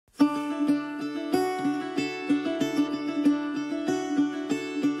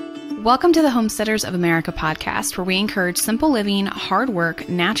Welcome to the Homesteaders of America podcast, where we encourage simple living, hard work,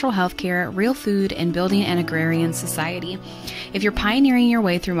 natural health care, real food, and building an agrarian society. If you're pioneering your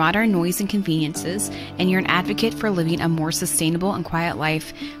way through modern noise and conveniences, and you're an advocate for living a more sustainable and quiet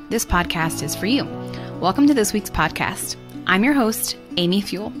life, this podcast is for you. Welcome to this week's podcast. I'm your host, Amy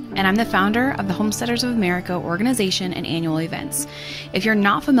Fuel, and I'm the founder of the Homesteaders of America organization and annual events. If you're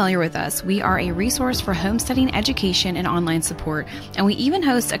not familiar with us, we are a resource for homesteading education and online support, and we even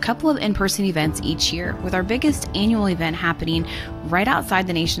host a couple of in-person events each year, with our biggest annual event happening right outside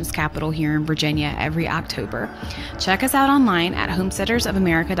the nation's capital here in Virginia every October. Check us out online at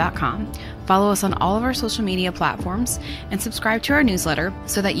homesteadersofamerica.com. Follow us on all of our social media platforms and subscribe to our newsletter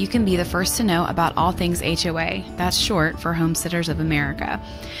so that you can be the first to know about all things HOA. That's short for Homesteaders of America.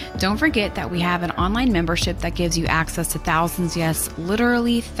 Don't forget that we have an online membership that gives you access to thousands, yes,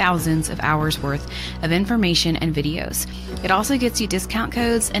 literally thousands of hours worth of information and videos. It also gets you discount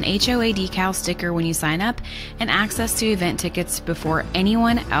codes, an HOA decal sticker when you sign up, and access to event tickets before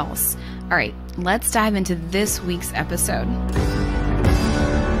anyone else. All right, let's dive into this week's episode.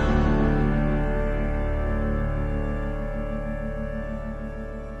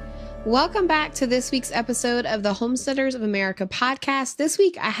 Welcome back to this week's episode of the Homesteaders of America podcast. This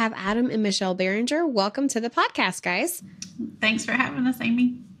week, I have Adam and Michelle Barringer. Welcome to the podcast, guys. Thanks for having us,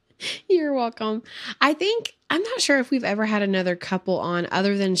 Amy. You're welcome. I'm not sure if we've ever had another couple on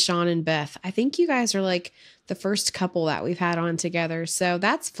other than Sean and Beth. I think you guys are like the first couple that we've had on together. So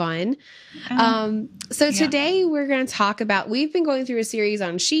that's fun. Today we're going to talk about, we've been going through a series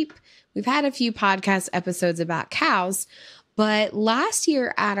on sheep. We've had a few podcast episodes about cows. But last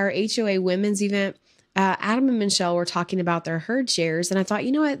year at our HOA women's event, Adam and Michelle were talking about their herd shares. And I thought,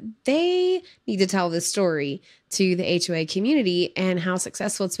 you know what? They need to tell this story to the HOA community and how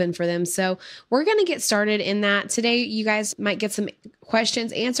successful it's been for them. So we're going to get started in that. Today, you guys might get some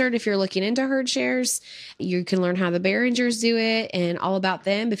questions answered if you're looking into herd shares. You can learn how the Barringers do it and all about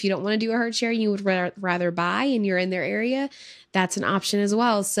them. If you don't want to do a herd share, you would rather buy and you're in their area, that's an option as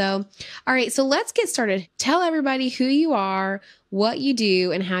well. So, all right, so let's get started. Tell everybody who you are, what you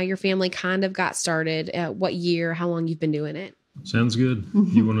do, and how your family kind of got started, what year, how long you've been doing it. Sounds good.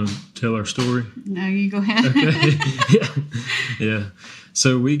 You want to tell our story? No, you go ahead. Okay. Yeah.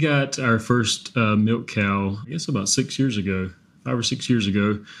 So we got our first milk cow, I guess about 6 years ago, 5 or 6 years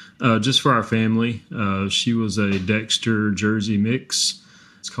ago, just for our family. She was a Dexter Jersey mix.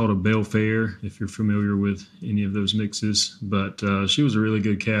 It's called a Belfair, if you're familiar with any of those mixes. But she was a really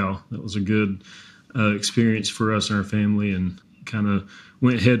good cow. That was a good experience for us and our family, and kind of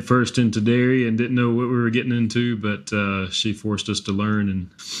went head first into dairy and didn't know what we were getting into, but she forced us to learn.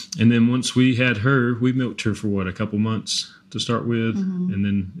 And then once we had her, we milked her for a couple months to start with. Mm-hmm. And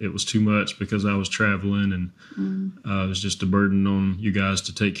then it was too much because I was traveling, and it was just a burden on you guys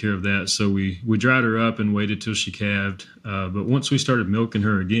to take care of that. So we dried her up and waited till she calved. But once we started milking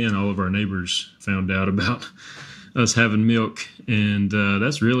her again, all of our neighbors found out about us having milk, and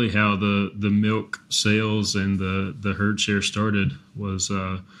that's really how the milk sales and the herd share started, was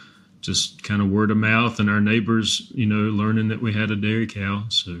just kind of word of mouth and our neighbors, learning that we had a dairy cow.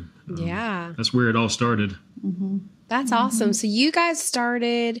 So yeah, that's where it all started. Mm-hmm. That's awesome. So you guys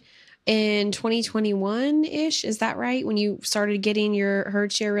started in 2021-ish, is that right? When you started getting your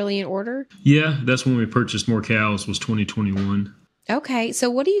herd share really in order? Yeah, that's when we purchased more cows, was 2021. Okay, so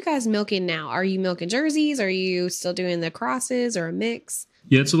what are you guys milking now? Are you milking jerseys? Are you still doing the crosses or a mix?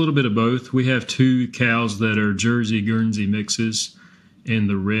 Yeah, it's a little bit of both. We have 2 cows that are Jersey Guernsey mixes, and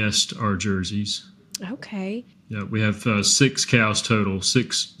the rest are jerseys. Okay. Yeah, we have 6 cows total,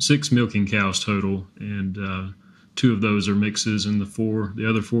 six milking cows total, and 2 of those are mixes, and the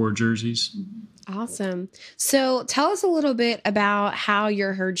other 4 are jerseys. Awesome. So tell us a little bit about how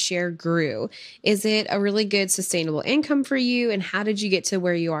your herd share grew. Is it a really good sustainable income for you, and how did you get to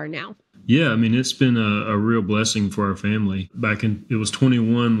where you are now? Yeah, I mean, it's been a real blessing for our family. It was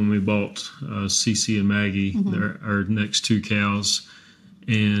 21 when we bought Cece and Maggie, our next 2 cows,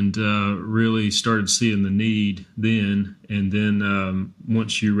 and really started seeing the need then. And then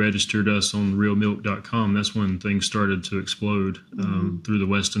once you registered us on realmilk.com, that's when things started to explode through the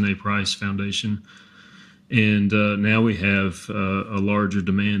Weston A. Price Foundation. And now we have a larger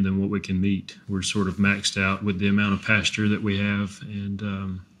demand than what we can meet. We're sort of maxed out with the amount of pasture that we have,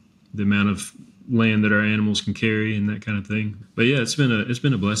 and the amount of land that our animals can carry and that kind of thing. But yeah, it's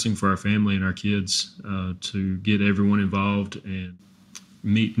been a blessing for our family and our kids to get everyone involved and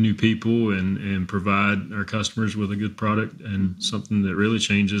meet new people and provide our customers with a good product and something that really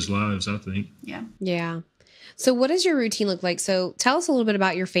changes lives, I think. Yeah. Yeah. So what does your routine look like? So tell us a little bit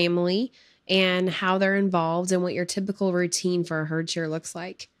about your family and how they're involved and what your typical routine for a herd share looks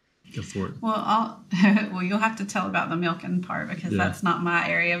like. Go for it. Well, well, you'll have to tell about the milking part because that's not my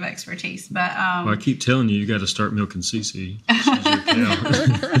area of expertise. But well, I keep telling you got to start milking Cece. She's your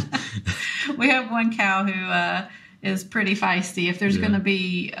cow. We have one cow who is pretty feisty. If there's going to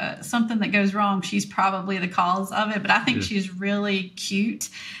be something that goes wrong, she's probably the cause of it. But I think she's really cute.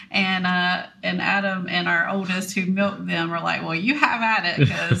 And Adam and our oldest who milk them are like, well, you have at it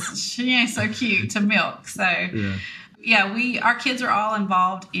because she ain't so cute to milk. So. Yeah, our kids are all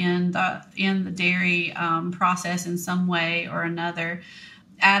involved in the dairy process in some way or another.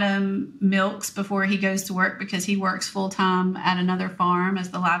 Adam milks before he goes to work because he works full time at another farm as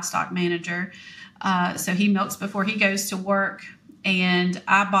the livestock manager. So he milks before he goes to work, and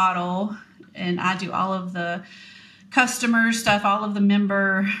I bottle and I do all of the customer stuff, all of the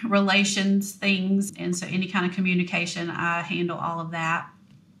member relations things, and so any kind of communication, I handle all of that.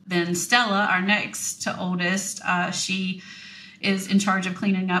 Then Stella, our next to oldest, she is in charge of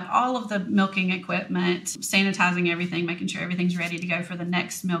cleaning up all of the milking equipment, sanitizing everything, making sure everything's ready to go for the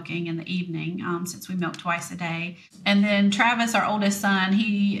next milking in the evening, since we milk twice a day. And then Travis, our oldest son,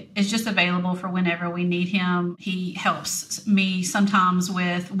 he is just available for whenever we need him. He helps me sometimes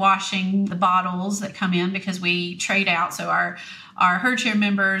with washing the bottles that come in because we trade out. So our Herdshare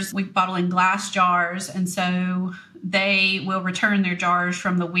members, we bottle in glass jars, and so they will return their jars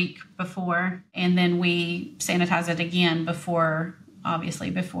from the week before, and then we sanitize it again before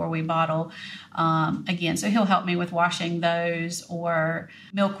we bottle again. So he'll help me with washing those, or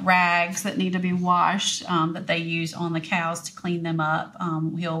milk rags that need to be washed that they use on the cows to clean them up.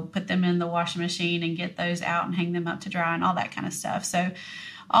 He'll put them in the washing machine and get those out and hang them up to dry and all that kind of stuff. So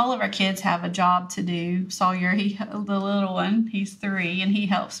all of our kids have a job to do. Sawyer, the little one, he's 3, and he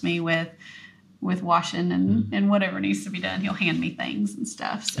helps me with washing and whatever needs to be done. He'll hand me things and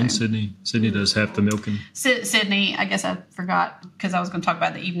stuff. So. And Sydney does half the milking. Sydney, I guess I forgot because I was going to talk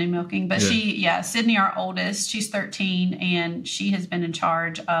about the evening milking. But Sydney, our oldest, she's 13, and she has been in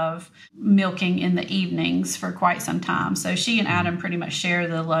charge of milking in the evenings for quite some time. So she and Adam pretty much share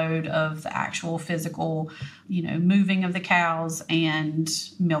the load of the actual physical, moving of the cows and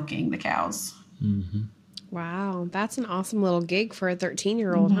milking the cows. Mm-hmm. Wow, that's an awesome little gig for a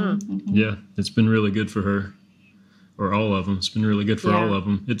 13-year-old, huh? Mm-hmm. Yeah, it's been really good for her, or all of them. It's been really good for all of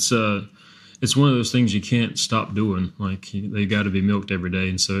them. It's one of those things you can't stop doing. Like, they got to be milked every day,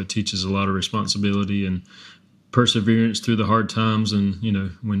 and so it teaches a lot of responsibility and perseverance through the hard times, and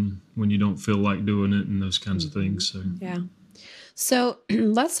when you don't feel like doing it and those kinds of things. So yeah. So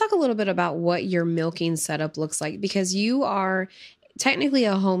let's talk a little bit about what your milking setup looks like, because you are technically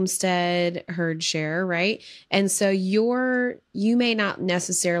a homestead Herdshare, right? And so you may not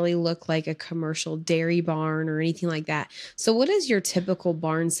necessarily look like a commercial dairy barn or anything like that. So what does your typical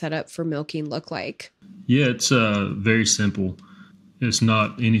barn setup for milking look like? Yeah, it's very simple. It's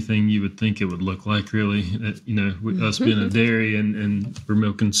not anything you would think it would look like, really. Us being a dairy and we're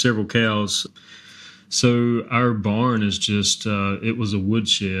milking several cows. So our barn is just, it was a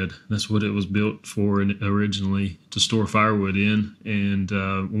woodshed. That's what it was built for originally, to store firewood in. And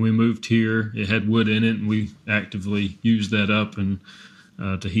when we moved here, it had wood in it, and we actively used that up and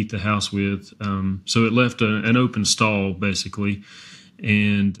to heat the house with. So it left an open stall, basically.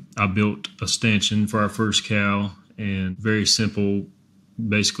 And I built a stanchion for our first cow, and very simple,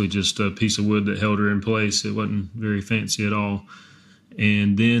 basically just a piece of wood that held her in place. It wasn't very fancy at all.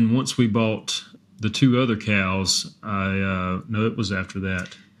 And then once we bought the 2 other cows, no, it was after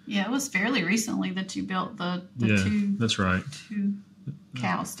that. Yeah, it was fairly recently that you built the two. That's right. 2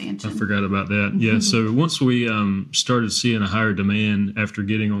 cow stanchion. I forgot about that. Yeah, so once we started seeing a higher demand after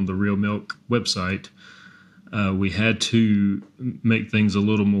getting on the Real Milk website, we had to make things a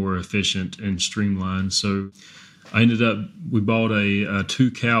little more efficient and streamlined. So we bought a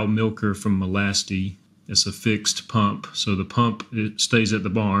 2-cow milker from Melasti. It's a fixed pump. So the pump, it stays at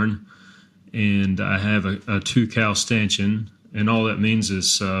the barn. And I have a 2-cow stanchion, and all that means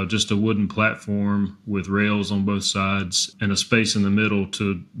is just a wooden platform with rails on both sides and a space in the middle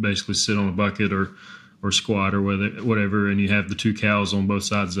to basically sit on a bucket or squat or whatever, and you have the 2 cows on both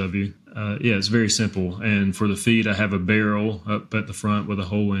sides of you. It's very simple. And for the feed, I have a barrel up at the front with a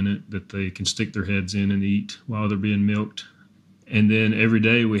hole in it that they can stick their heads in and eat while they're being milked. And then every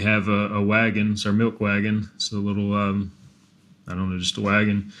day we have a wagon. It's our milk wagon. It's a little... just a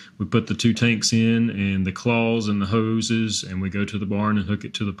wagon. We put the 2 tanks in and the claws and the hoses, and we go to the barn and hook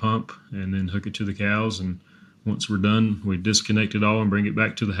it to the pump and then hook it to the cows. And once we're done, we disconnect it all and bring it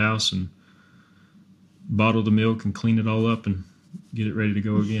back to the house and bottle the milk and clean it all up and get it ready to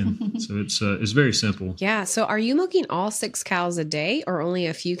go again. So it's very simple. Yeah. So are you milking all 6 cows a day or only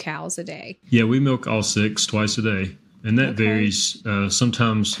a few cows a day? Yeah, we milk all 6 twice a day. And that varies.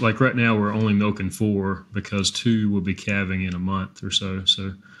 Sometimes, like right now, we're only milking 4 because 2 will be calving in a month or so.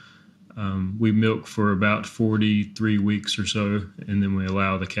 So we milk for about 43 weeks or so, and then we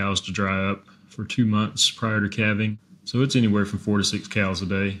allow the cows to dry up for 2 months prior to calving. So it's anywhere from 4 to 6 cows a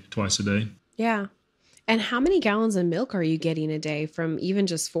day, twice a day. Yeah. And how many gallons of milk are you getting a day from even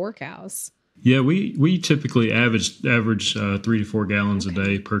just 4 cows? Yeah, we typically average 3 to 4 gallons a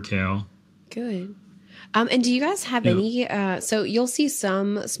day per cow. Good. And do you guys have any, so you'll see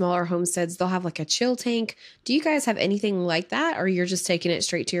some smaller homesteads, they'll have like a chill tank. Do you guys have anything like that? Or you're just taking it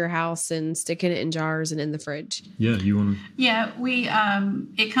straight to your house and sticking it in jars and in the fridge? Yeah, you want to? Yeah, we,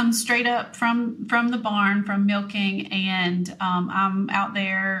 it comes straight up from the barn, from milking. And I'm out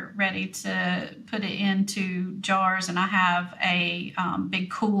there ready to put it into jars. And I have a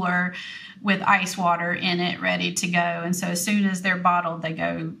big cooler with ice water in it ready to go. And so as soon as they're bottled, they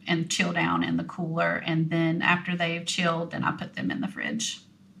go and chill down in the cooler. And then after they've chilled, then I put them in the fridge.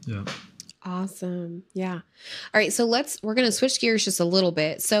 Yeah. Awesome. Yeah. All right. So we're going to switch gears just a little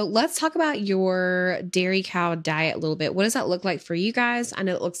bit. So let's talk about your dairy cow diet a little bit. What does that look like for you guys? I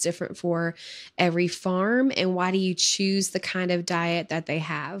know it looks different for every farm. And why do you choose the kind of diet that they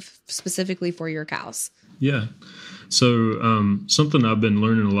have specifically for your cows? Yeah. So something I've been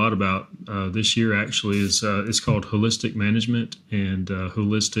learning a lot about this year actually is it's called holistic management and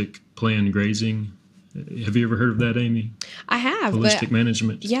holistic planned grazing. Have you ever heard of that, Amy? I have. Holistic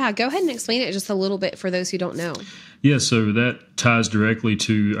management. Yeah, go ahead and explain it just a little bit for those who don't know. Yeah, so that ties directly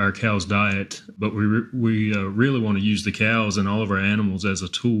to our cow's diet, but we really want to use the cows and all of our animals as a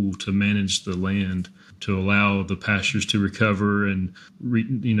tool to manage the land, to allow the pastures to recover and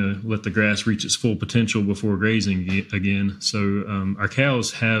let the grass reach its full potential before grazing again. So our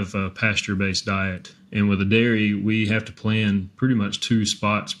cows have a pasture-based diet, and with a dairy, we have to plan pretty much 2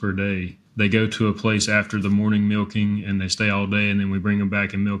 spots per day. They go to a place after the morning milking, and they stay all day, and then we bring them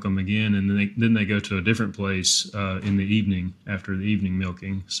back and milk them again, and then they go to a different place in the evening after the evening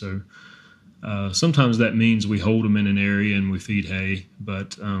milking. So sometimes that means we hold them in an area and we feed hay,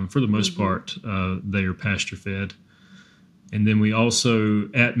 but for the most part, they are pasture fed. And then we also,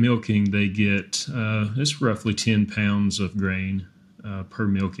 at milking, they get it's roughly 10 pounds of grain per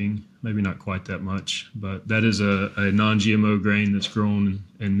milking. Maybe not quite that much, but that is a non-GMO grain that's grown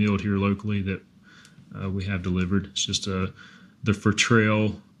and milled here locally that we have delivered. It's just the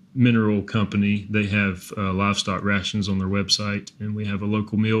Fertrail Mineral Company. They have livestock rations on their website, and we have a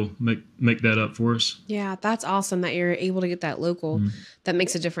local mill make that up for us. Yeah, that's awesome that you're able to get that local. Mm-hmm. That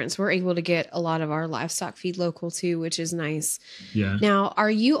makes a difference. We're able to get a lot of our livestock feed local too, which is nice. Yeah. Now, are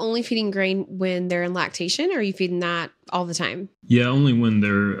you only feeding grain when they're in lactation, or are you feeding that all the time? Yeah, only when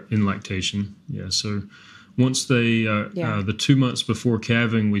they're in lactation. Yeah, so once they, the 2 months before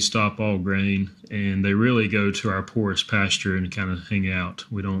calving, we stop all grain, and they really go to our poorest pasture and kind of hang out.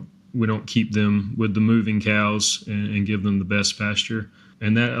 We don't keep them with the moving cows and give them the best pasture,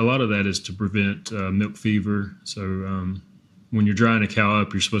 and that a lot of that is to prevent milk fever. So when you're drying a cow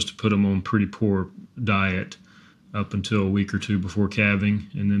up, you're supposed to put them on pretty poor diet up until a week or 2 before calving,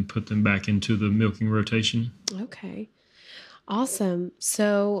 and then put them back into the milking rotation. Okay, awesome.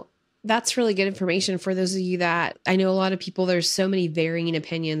 So that's really good information for those of you that I know a lot of people, there's so many varying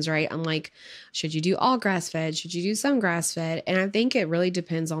opinions, right? On like, should you do all grass fed? Should you do some grass fed? And I think it really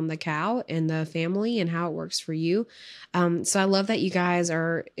depends on the cow and the family and how it works for you. So I love that you guys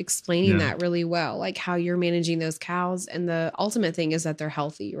are explaining that really well, like how you're managing those cows. And the ultimate thing is that they're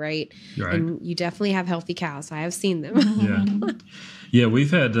healthy, right? And you definitely have healthy cows. I have seen them. Yeah. Yeah,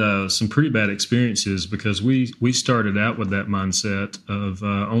 we've had some pretty bad experiences because we started out with that mindset of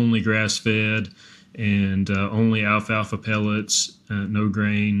only grass-fed and only alfalfa pellets, no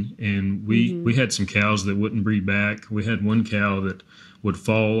grain. And we had some cows that wouldn't breed back. We had one cow that would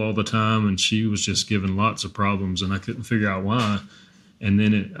fall all the time, and she was just given lots of problems, and I couldn't figure out why. And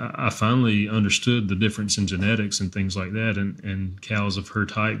then I finally understood the difference in genetics and things like that. And cows of her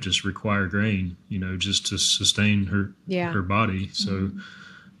type just require grain, just to sustain her body. So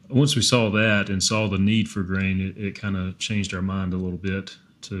once we saw that and saw the need for grain, it kind of changed our mind a little bit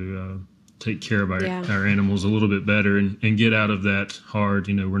to take care of our animals a little bit better and get out of that hard,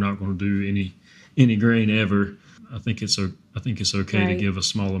 we're not going to do any grain ever. I think it's okay to give a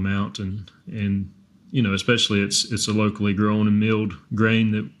small amount and especially it's a locally grown and milled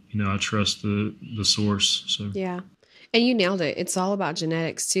grain that, I trust the source. So yeah. And you nailed it. It's all about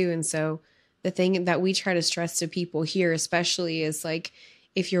genetics too. And so the thing that we try to stress to people here, especially, is like,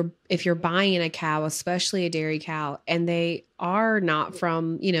 if you're buying a cow, especially a dairy cow, and they are not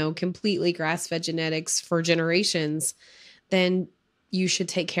from, completely grass-fed genetics for generations, then you should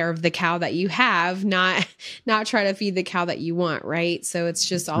take care of the cow that you have, not try to feed the cow that you want, right? So it's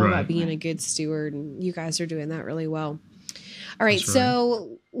just all about being a good steward, and you guys are doing that really well. All right,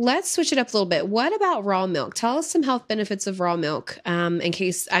 so let's switch it up a little bit. What about raw milk? Tell us some health benefits of raw milk, in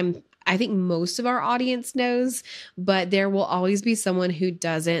case I think most of our audience knows, but there will always be someone who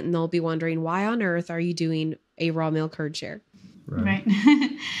doesn't, and they'll be wondering, why on earth are you doing a raw milk herd share? Right.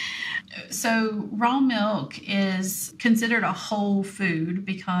 So raw milk is considered a whole food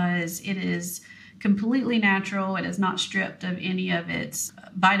because it is completely natural. It is not stripped of any of its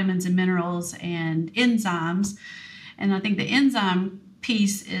vitamins and minerals and enzymes. And I think the enzyme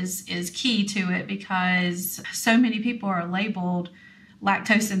piece is key to it because so many people are labeled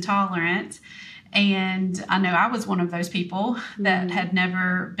lactose intolerant. And I know I was one of those people that had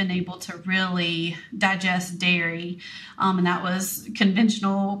never been able to really digest dairy. And that was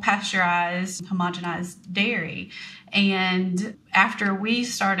conventional, pasteurized, homogenized dairy. And after we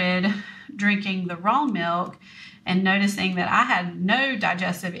started drinking the raw milk and noticing that I had no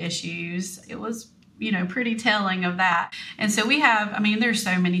digestive issues, it was pretty telling of that. And so we have, there's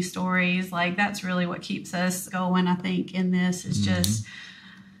so many stories. Like, that's really what keeps us going, I think, in this is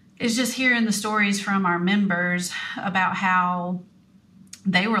just hearing the stories from our members about how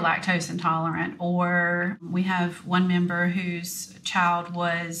they were lactose intolerant. Or we have one member whose child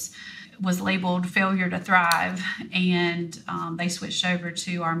was labeled failure to thrive, and they switched over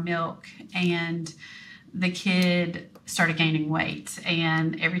to our milk, and the kid started gaining weight.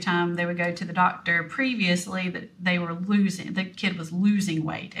 And every time they would go to the doctor previously, that the kid was losing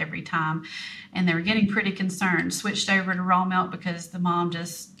weight every time, and they were getting pretty concerned. Switched over to raw milk because the mom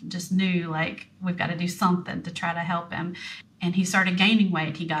just knew, like, we've got to do something to try to help him. And he started gaining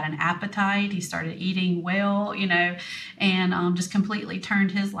weight. He got an appetite. He started eating well, and just completely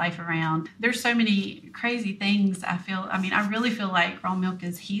turned his life around. There's so many crazy things I really feel like raw milk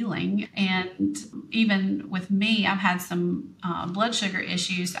is healing. And even with me, I've had some blood sugar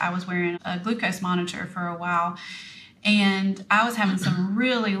issues. I was wearing a glucose monitor for a while, and I was having some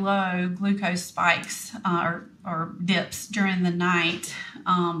really low glucose spikes or dips during the night,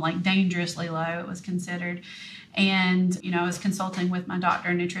 like dangerously low, it was considered. And, I was consulting with my doctor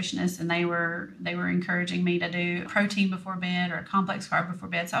and nutritionist, and they were encouraging me to do protein before bed or a complex carb before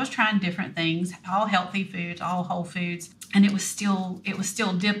bed. So I was trying different things, all healthy foods, all whole foods, and it was still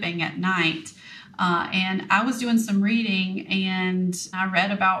dipping at night. And I was doing some reading, and I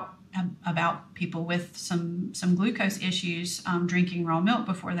read about people with some glucose issues drinking raw milk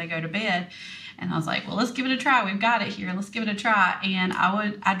before they go to bed. And I was like, well, let's give it a try. We've got it here. Let's give it a try. And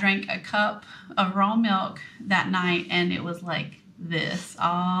I drank a cup of raw milk that night, and it was like this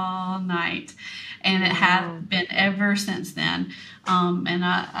all night. And it had been ever since then. And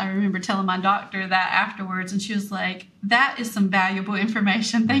I remember telling my doctor that afterwards, and she was like, that is some valuable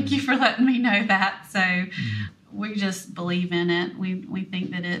information. Thank you for letting me know that. So we just believe in it. We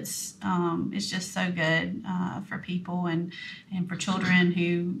think that it's just so good for people and for children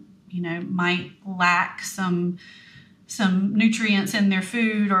who might lack some nutrients in their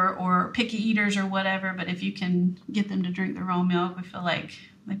food or picky eaters or whatever. But if you can get them to drink the raw milk, we feel like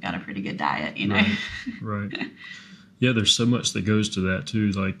they've got a pretty good diet, Right. Yeah, there's so much that goes to that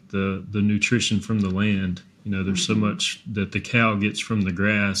too, like the nutrition from the land. There's so much that the cow gets from the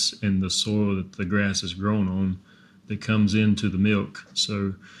grass and the soil that the grass is grown on that comes into the milk.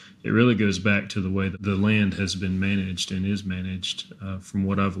 So it really goes back to the way that the land has been managed and is managed, from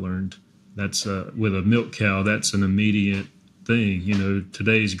what I've learned. That's with a milk cow, that's an immediate thing.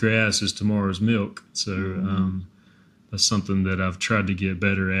 Today's grass is tomorrow's milk. So that's something that I've tried to get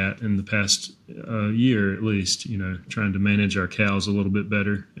better at in the past year, at least, trying to manage our cows a little bit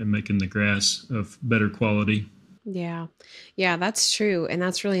better and making the grass of better quality. Yeah, that's true. And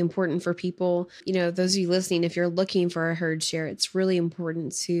that's really important for people. Those of you listening, if you're looking for a herd share, it's really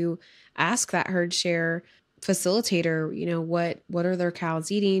important to ask that herd share facilitator, what are their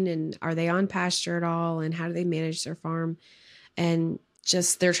cows eating, and are they on pasture at all, and how do they manage their farm? And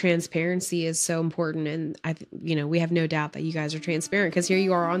just their transparency is so important. And we have no doubt that you guys are transparent, because here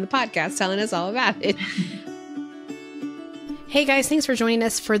you are on the podcast telling us all about it. Hey guys, thanks for joining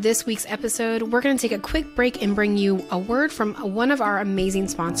us for this week's episode. We're going to take a quick break and bring you a word from one of our amazing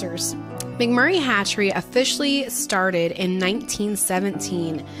sponsors. McMurray Hatchery officially started in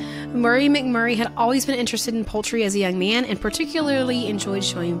 1917. Murray McMurray had always been interested in poultry as a young man, and particularly enjoyed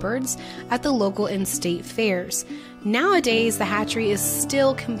showing birds at the local and state fairs. Nowadays, the hatchery is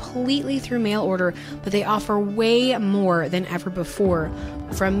still completely through mail order, but they offer way more than ever before.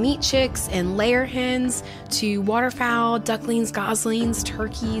 From meat chicks and layer hens to waterfowl, ducklings, goslings,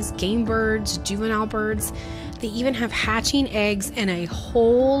 turkeys, game birds, juvenile birds. They even have hatching eggs and a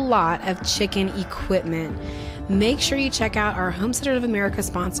whole lot of chicken equipment. Make sure you check out our Homestead of America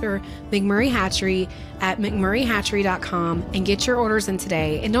sponsor, McMurray Hatchery, at mcmurrayhatchery.com and get your orders in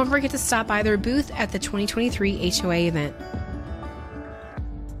today. And don't forget to stop by their booth at the 2023 HOA event.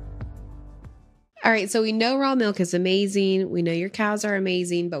 All right, so we know raw milk is amazing. We know your cows are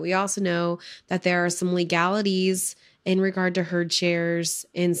amazing, but we also know that there are some legalities in regard to herd shares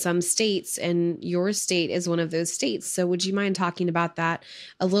in some states, and your state is one of those states. So would you mind talking about that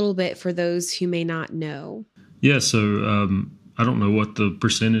a little bit for those who may not know? Yeah, so I don't know what the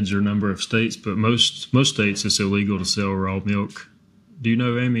percentage or number of states, but most states it's illegal to sell raw milk. Do you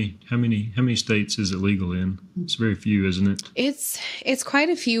know, Amy, how many states is it legal in? It's very few, isn't it? It's quite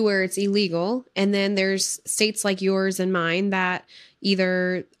a few where it's illegal, and then there's states like yours and mine that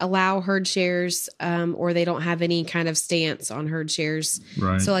either allow herd shares or they don't have any kind of stance on herd shares.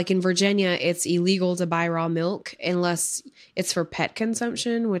 Right. So like in Virginia, it's illegal to buy raw milk unless it's for pet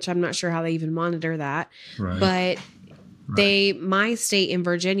consumption, which I'm not sure how they even monitor that. Right. But my state in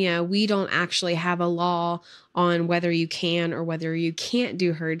Virginia, we don't actually have a law on whether you can or whether you can't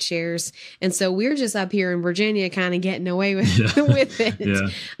do herd shares. And so we're just up here in Virginia kind of getting away with, with it. Yeah.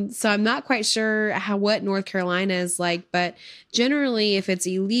 So I'm not quite sure what North Carolina is like, but generally if it's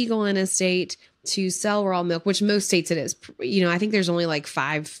illegal in a state to sell raw milk, which most states it is, I think there's only like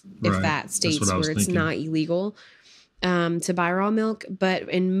 5, if that, states where it's not illegal to buy raw milk. But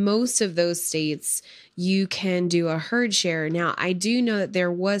in most of those states, you can do a herd share. Now, I do know that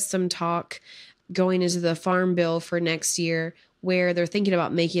there was some talk going into the farm bill for next year where they're thinking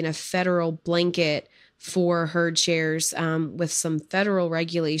about making a federal blanket for herd shares with some federal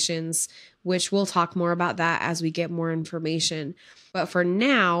regulations, which we'll talk more about that as we get more information. But for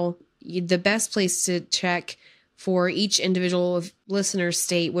now, the best place to check for each individual listener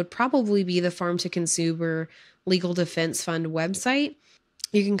state would probably be the Farm to Consumer Legal Defense Fund website.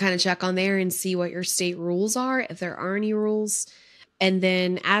 You can kind of check on there and see what your state rules are, if there are any rules. And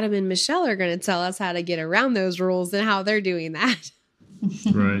then Adam and Michelle are going to tell us how to get around those rules and how they're doing that.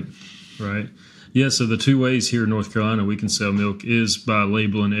 Right. Yeah, so the 2 ways here in North Carolina we can sell milk is by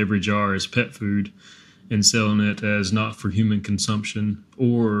labeling every jar as pet food and selling it as not for human consumption,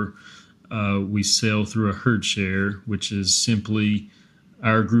 or we sell through a herd share, which is simply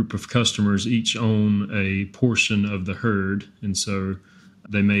our group of customers each own a portion of the herd, and so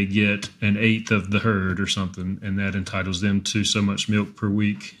they may get an eighth of the herd or something, and that entitles them to so much milk per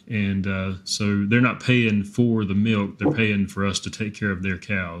week. And so they're not paying for the milk, they're paying for us to take care of their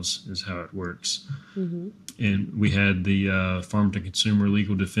cows is how it works. Mm-hmm. And we had the Farm to Consumer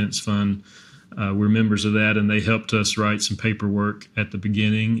Legal Defense Fund. We're members of that, and they helped us write some paperwork at the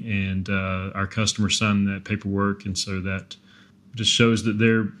beginning, and our customers signed that paperwork, and so that just shows that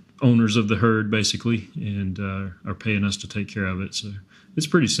they're owners of the herd, basically, and are paying us to take care of it. So it's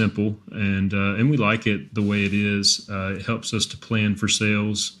pretty simple, and we like it the way it is. It helps us to plan for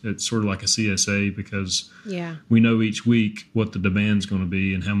sales. It's sort of like a CSA because we know each week what the demand's going to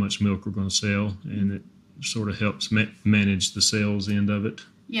be and how much milk we're going to sell, and it sort of helps manage the sales end of it.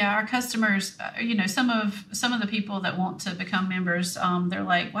 Yeah, our customers, some of the people that want to become members, they're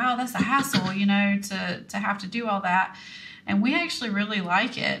like, wow, that's a hassle, to have to do all that. And we actually really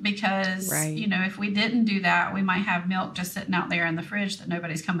like it because, if we didn't do that, we might have milk just sitting out there in the fridge that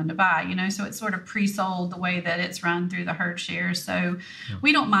nobody's coming to buy, so it's sort of pre-sold the way that it's run through the herd share. So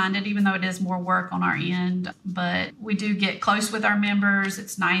we don't mind it, even though it is more work on our end, but we do get close with our members.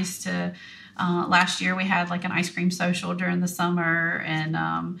 It's nice to, last year we had like an ice cream social during the summer, and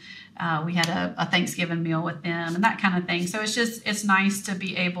we had a Thanksgiving meal with them and that kind of thing. So it's nice to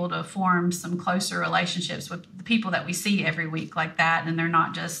be able to form some closer relationships with the people that we see every week like that. And they're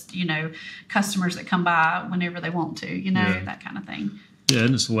not just, customers that come by whenever they want to, that kind of thing. Yeah,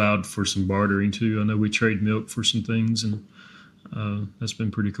 and it's allowed for some bartering too. I know we trade milk for some things, and that's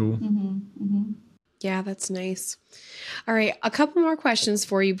been pretty cool. Mm-hmm, mm-hmm. Yeah, that's nice. All right, a couple more questions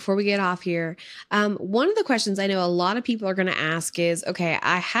for you before we get off here. One of the questions I know a lot of people are going to ask is, okay,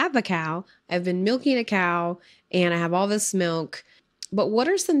 I have a cow, I've been milking a cow, and I have all this milk, but what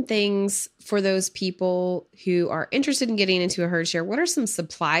are some things for those people who are interested in getting into a herd share? What are some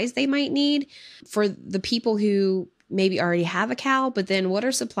supplies they might need for the people who maybe already have a cow, but then what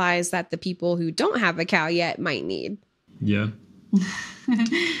are supplies that the people who don't have a cow yet might need? Yeah.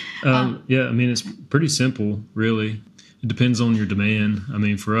 It's pretty simple, really. It depends on your demand.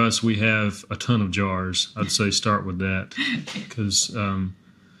 For us, we have a ton of jars. I'd say start with that because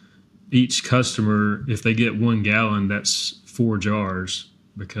each customer, if they get 1 gallon, that's 4 jars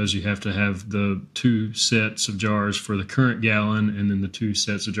because you have to have the 2 sets of jars for the current gallon and then the 2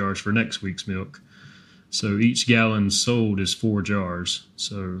 sets of jars for next week's milk. So each gallon sold is 4 jars.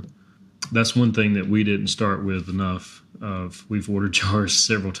 So that's one thing that we didn't start with enough of. We've ordered jars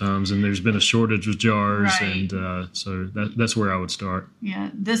several times, and there's been a shortage of jars, Right. and so that's where I would start. Yeah,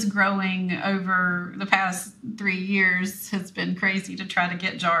 this growing over the past 3 years has been crazy to try to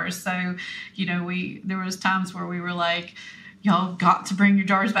get jars. So, there was times where we were like, y'all got to bring your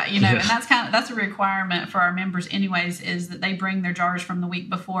jars back, Yeah. and that's a requirement for our members anyways, is that they bring their jars from the week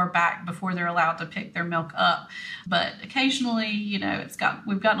before back before they're allowed to pick their milk up. But occasionally,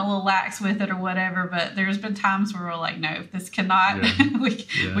 we've gotten a little lax with it or whatever, but there's been times where we're like, no, this cannot,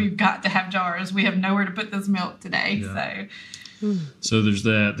 we've got to have jars. We have nowhere to put this milk today. Yeah. So there's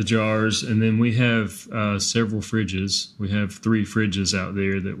that, the jars, and then we have several fridges. We have 3 fridges out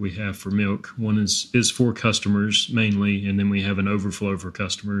there that we have for milk. One is for customers mainly, and then we have an overflow for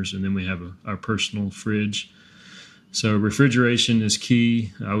customers, and then we have our personal fridge. So refrigeration is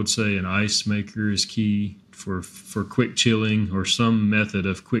key. I would say an ice maker is key for quick chilling or some method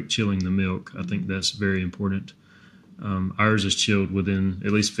of quick chilling the milk. I think that's very important. Ours is chilled within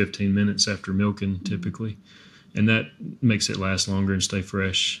at least 15 minutes after milking typically. And that makes it last longer and stay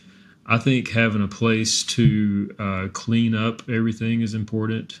fresh. I think having a place to clean up everything is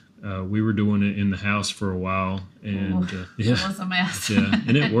important. We were doing it in the house for a while, and it was a mess. Yeah,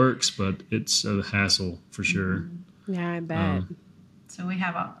 and it works, but it's a hassle for sure. Yeah, I bet. So we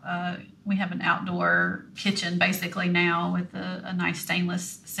have an outdoor kitchen basically now with a nice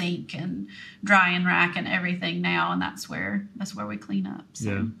stainless sink and drying rack and everything now, and that's where we clean up.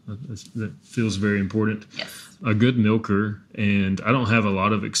 So. Yeah, that feels very important. Yes. A good milker, and I don't have a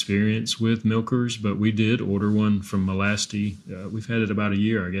lot of experience with milkers, but we did order one from Melasti. We've had it about a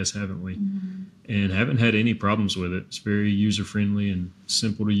year, I guess, haven't we? Mm-hmm. And haven't had any problems with it. It's very user-friendly and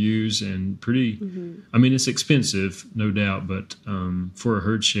simple to use and pretty, I mean, it's expensive, no doubt, but for a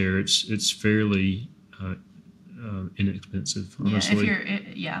Herdshare, it's fairly inexpensive, honestly.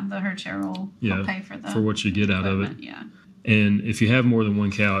 Yeah, the Herdshare will pay for what you get out of it. Yeah. And if you have more than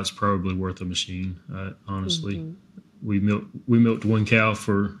one cow, it's probably worth a machine, honestly. Mm-hmm. We milked one cow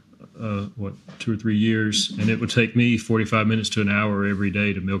for 2 or 3 years, and it would take me 45 minutes to an hour every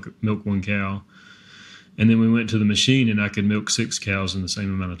day to milk one cow. And then we went to the machine, and I could milk 6 cows in the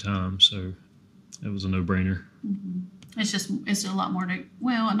same amount of time. So it was a no-brainer. Mm-hmm. It's a lot more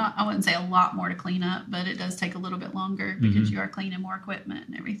I wouldn't say a lot more to clean up, but it does take a little bit longer because you are cleaning more equipment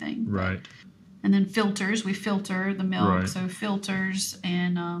and everything. Right. And then filters, we filter the milk, right. So filters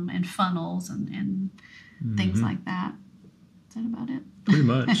and funnels and things like that. Is that about it? Pretty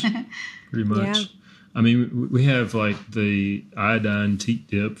much. Yeah. I mean, we have like the iodine teat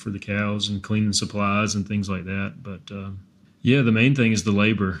dip for the cows and cleaning supplies and things like that. But the main thing is the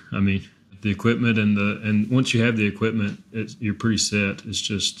labor. I mean, the equipment and once you have the equipment, you're pretty set. It's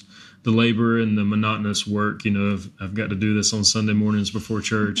just the labor and the monotonous work. I've got to do this on Sunday mornings before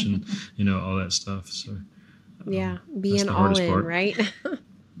church and all that stuff. So being all in, part. Right?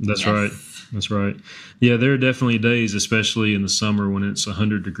 That's right. That's right. Yeah, there are definitely days, especially in the summer when it's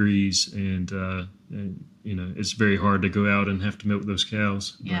 100 degrees and it's very hard to go out and have to milk those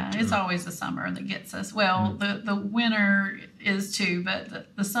cows. Yeah, but, it's always the summer that gets us. Well, the winter is too,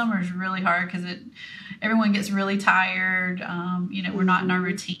 but the summer is really hard because everyone gets really tired. We're not in our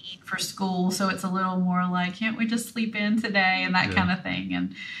routine for school, so it's a little more like, can't we just sleep in today and that kind of thing.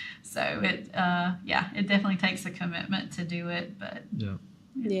 And so it definitely takes a commitment to do it. But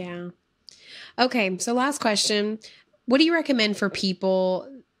yeah. Okay, so last question. What do you recommend for people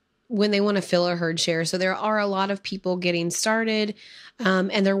when they want to fill a Herdshare? So there are a lot of people getting started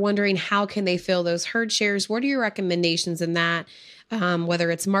and they're wondering how can they fill those Herdshares? What are your recommendations in that,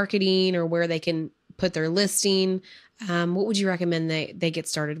 whether it's marketing or where they can put their listing? What would you recommend they get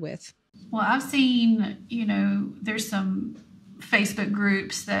started with? Well, I've seen, there's some Facebook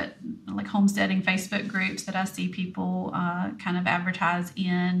groups like homesteading Facebook groups that I see people kind of advertise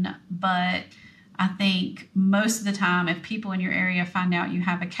in, but I think most of the time, if people in your area find out you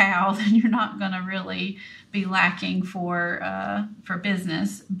have a cow, then you're not going to really be lacking for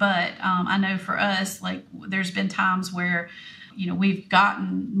business. But I know for us, like there's been times where, we've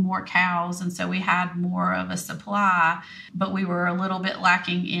gotten more cows, and so we had more of a supply, but we were a little bit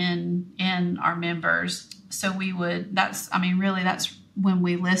lacking in our members. So that's when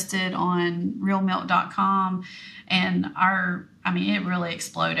we listed on realmilk.com, and it really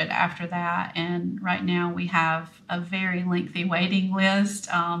exploded after that. And right now we have a very lengthy waiting list.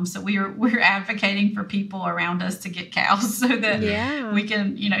 So we're advocating for people around us to get cows so that we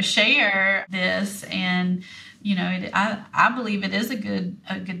can, share this. And, I believe it is a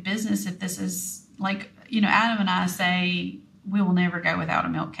good business if this is like, Adam and I say we will never go without a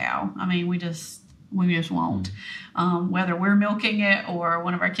milk cow. I mean, we just We just won't. Whether we're milking it or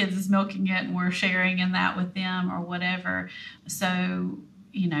one of our kids is milking it and we're sharing in that with them or whatever. So,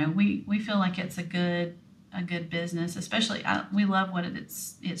 we feel like it's a good business, especially we love what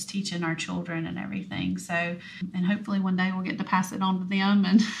it's teaching our children and everything. So, and hopefully one day we'll get to pass it on to them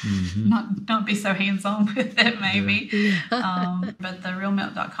and don't be so hands-on with it maybe. Yeah. But the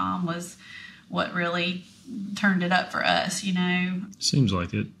realmilk.com was what really turned it up for us, Seems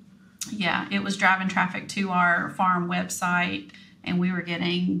like it. Yeah, it was driving traffic to our farm website, and we were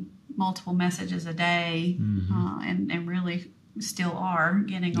getting multiple messages a day, and really still are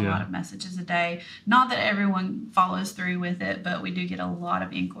getting a lot of messages a day. Not that everyone follows through with it, but we do get a lot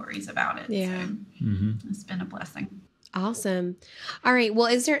of inquiries about it. Yeah. So it's been a blessing. Awesome. All right. Well,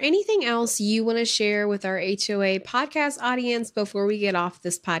 is there anything else you want to share with our HOA podcast audience before we get off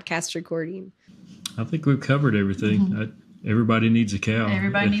this podcast recording? I think we've covered everything. Everybody needs a cow.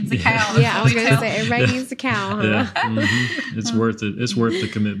 Everybody needs a cow. Yeah, I was going to say everybody needs a cow. Huh? Yeah, it's worth it. It's worth the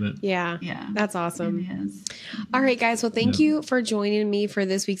commitment. Yeah, that's awesome. It is. All right, guys. Well, thank you for joining me for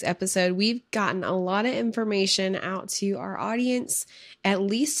this week's episode. We've gotten a lot of information out to our audience, at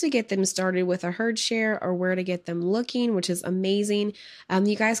least to get them started with a Herdshare or where to get them looking, which is amazing.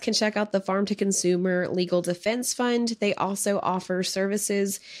 You guys can check out the Farm to Consumer Legal Defense Fund. They also offer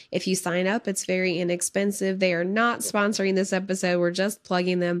services. If you sign up, it's very inexpensive. They are not sponsoring this episode. We're just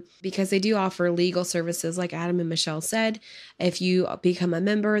plugging them because they do offer legal services like Adam and Michelle said. If you become a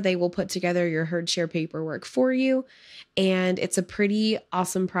member, they will put together your Herdshare paperwork for you. And it's a pretty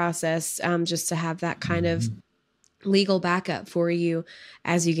awesome process just to have that kind of legal backup for you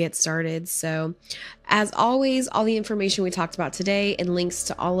as you get started. So as always, all the information we talked about today and links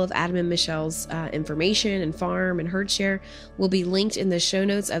to all of Adam and Michelle's information and farm and Herdshare will be linked in the show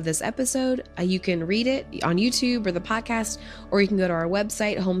notes of this episode. You can read it on YouTube or the podcast, or you can go to our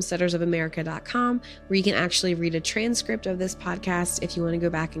website, homesteadersofamerica.com, where you can actually read a transcript of this podcast if you want to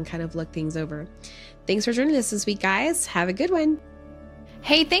go back and kind of look things over. Thanks for joining us this week, guys. Have a good one.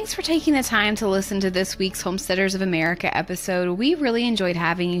 Hey, thanks for taking the time to listen to this week's Homesteaders of America episode. We really enjoyed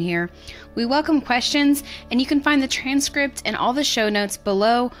having you here. We welcome questions, and you can find the transcript and all the show notes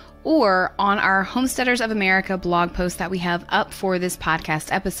below or on our Homesteaders of America blog post that we have up for this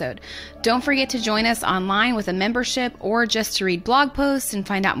podcast episode. Don't forget to join us online with a membership or just to read blog posts and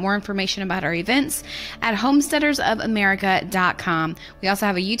find out more information about our events at homesteadersofamerica.com. We also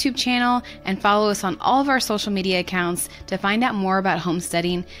have a YouTube channel, and follow us on all of our social media accounts to find out more about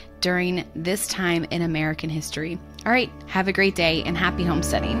homesteading during this time in American history. All right, have a great day and happy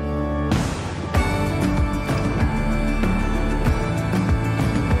homesteading.